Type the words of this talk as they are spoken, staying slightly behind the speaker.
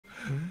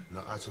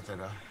No a co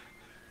teraz?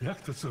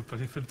 Jak to co,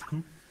 panie Fertku?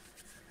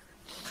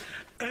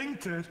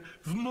 Enter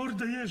w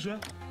mordę jeża.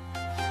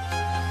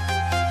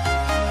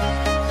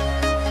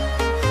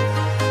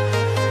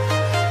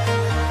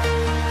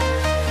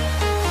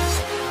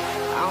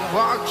 I'm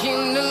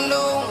walking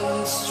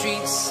alone, the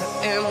streets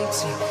are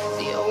empty.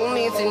 The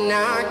only thing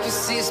I can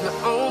see is my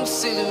own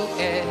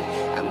silhouette.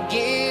 I'm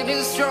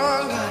getting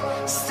stronger,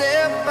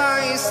 step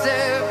by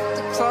step.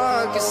 The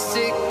clock is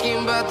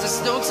ticking, but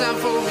there's no time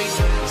for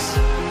regrets.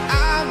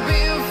 I've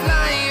been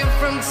flying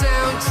from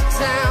town to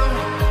town,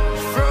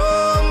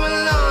 from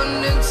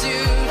London to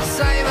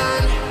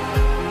Taiwan.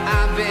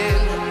 I've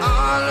been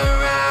all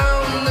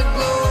around the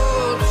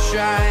globe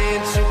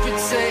trying to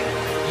protect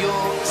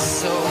your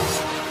soul.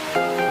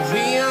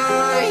 We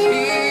are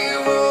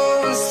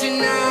heroes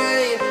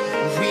tonight.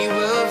 We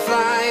will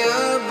fly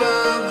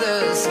above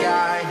the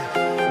sky.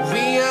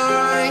 We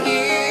are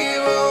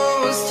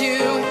heroes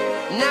tonight.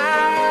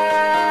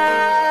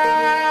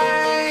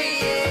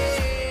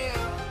 Yeah.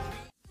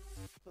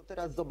 To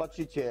teraz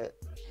zobaczycie,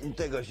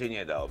 tego się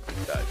nie da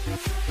opisać.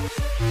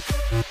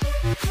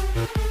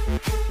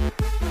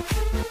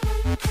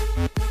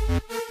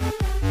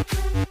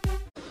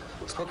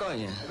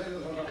 Spokojnie,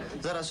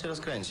 zaraz się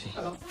rozkręci.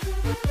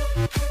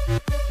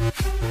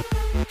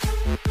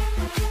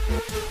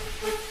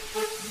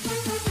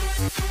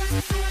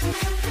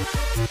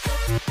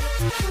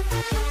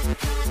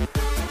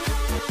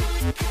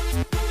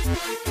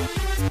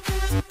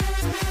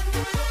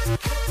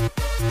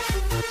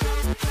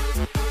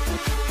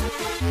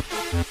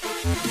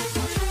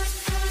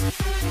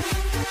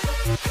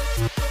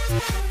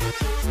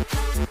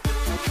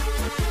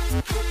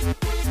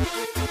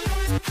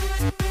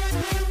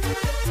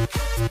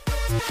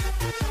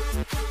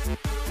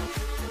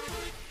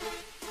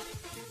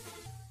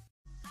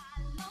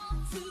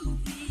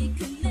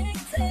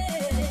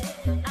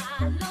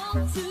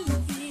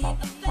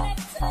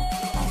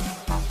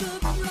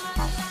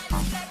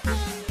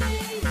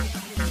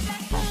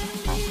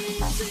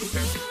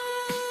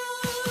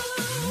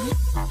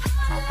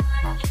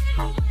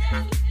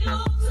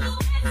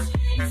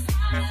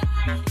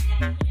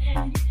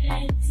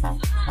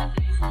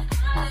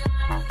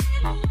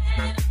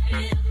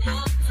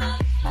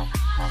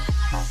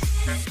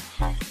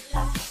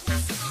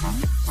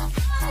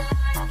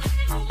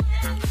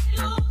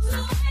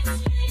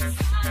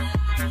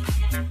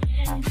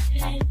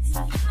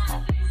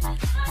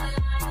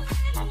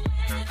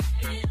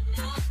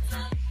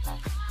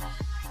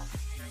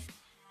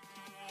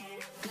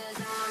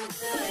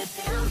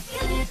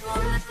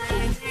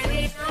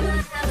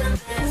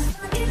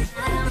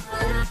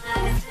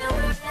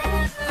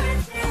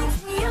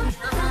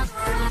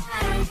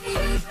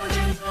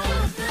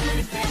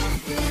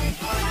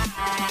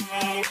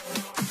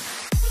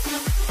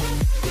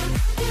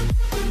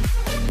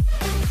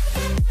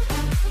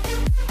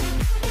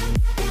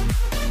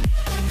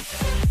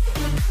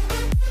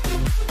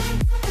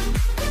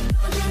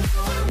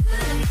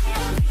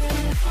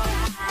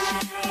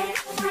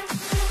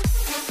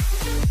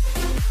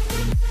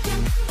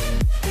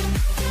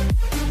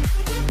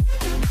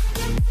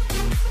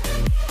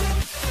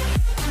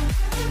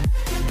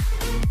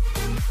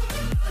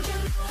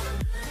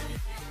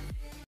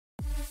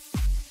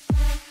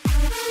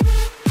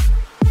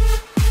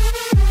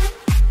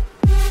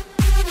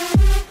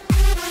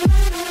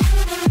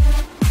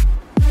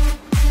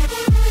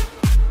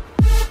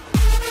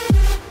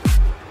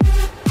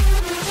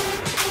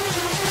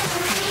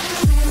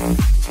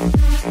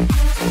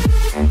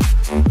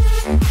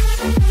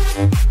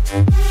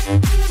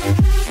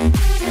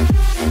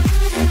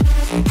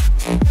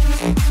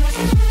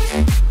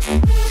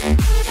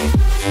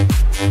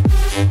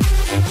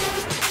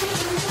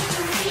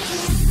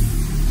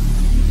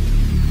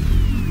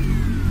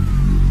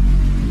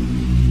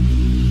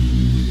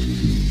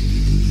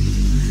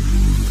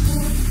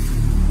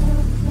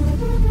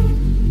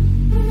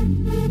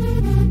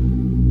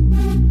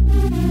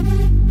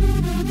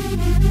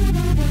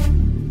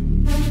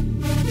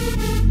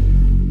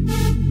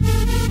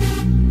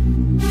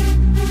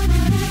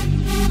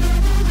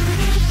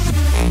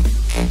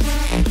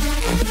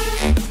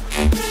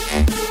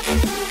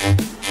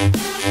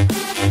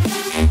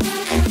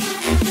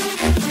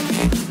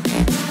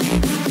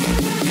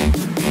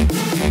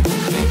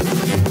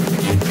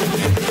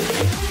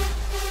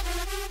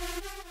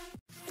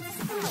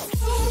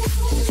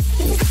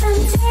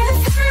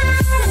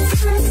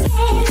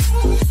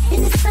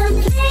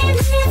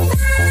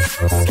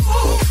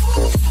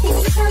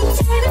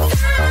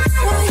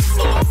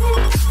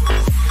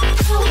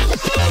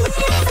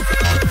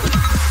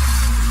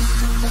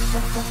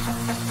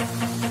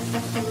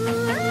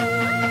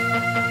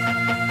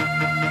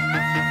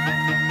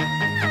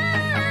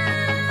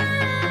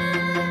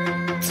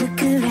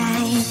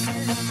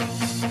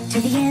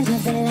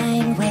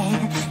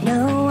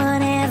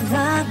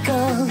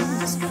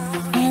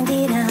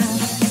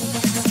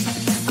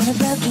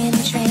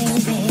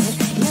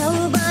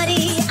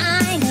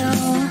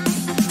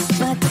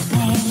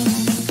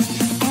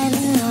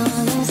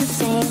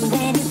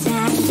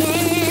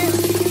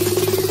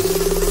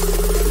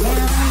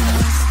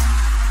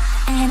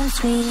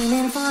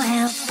 screaming for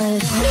help,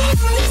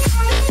 but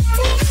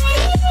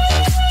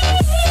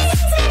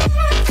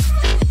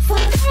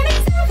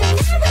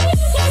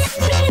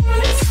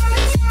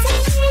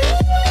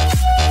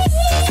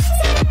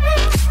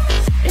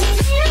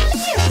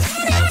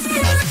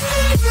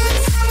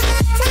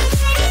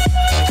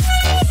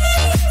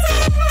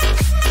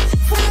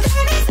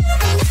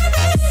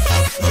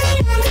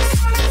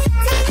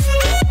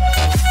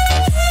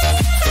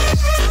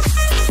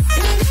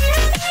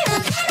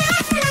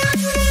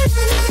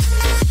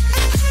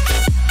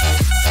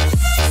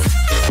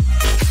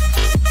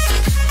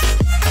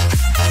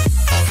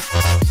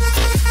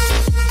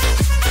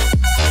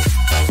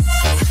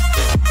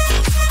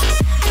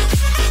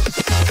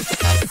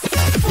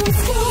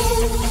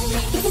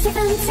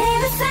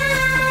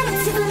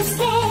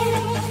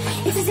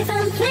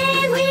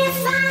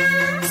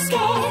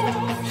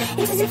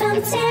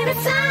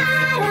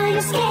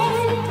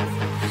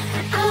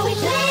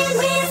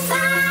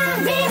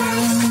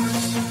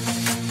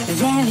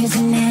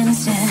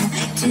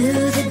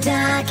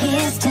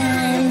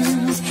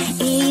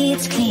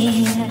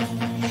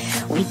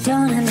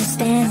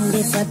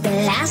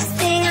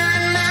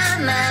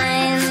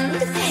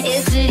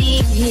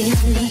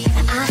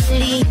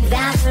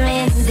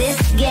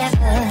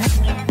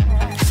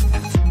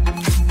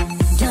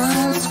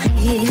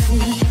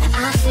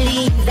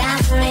that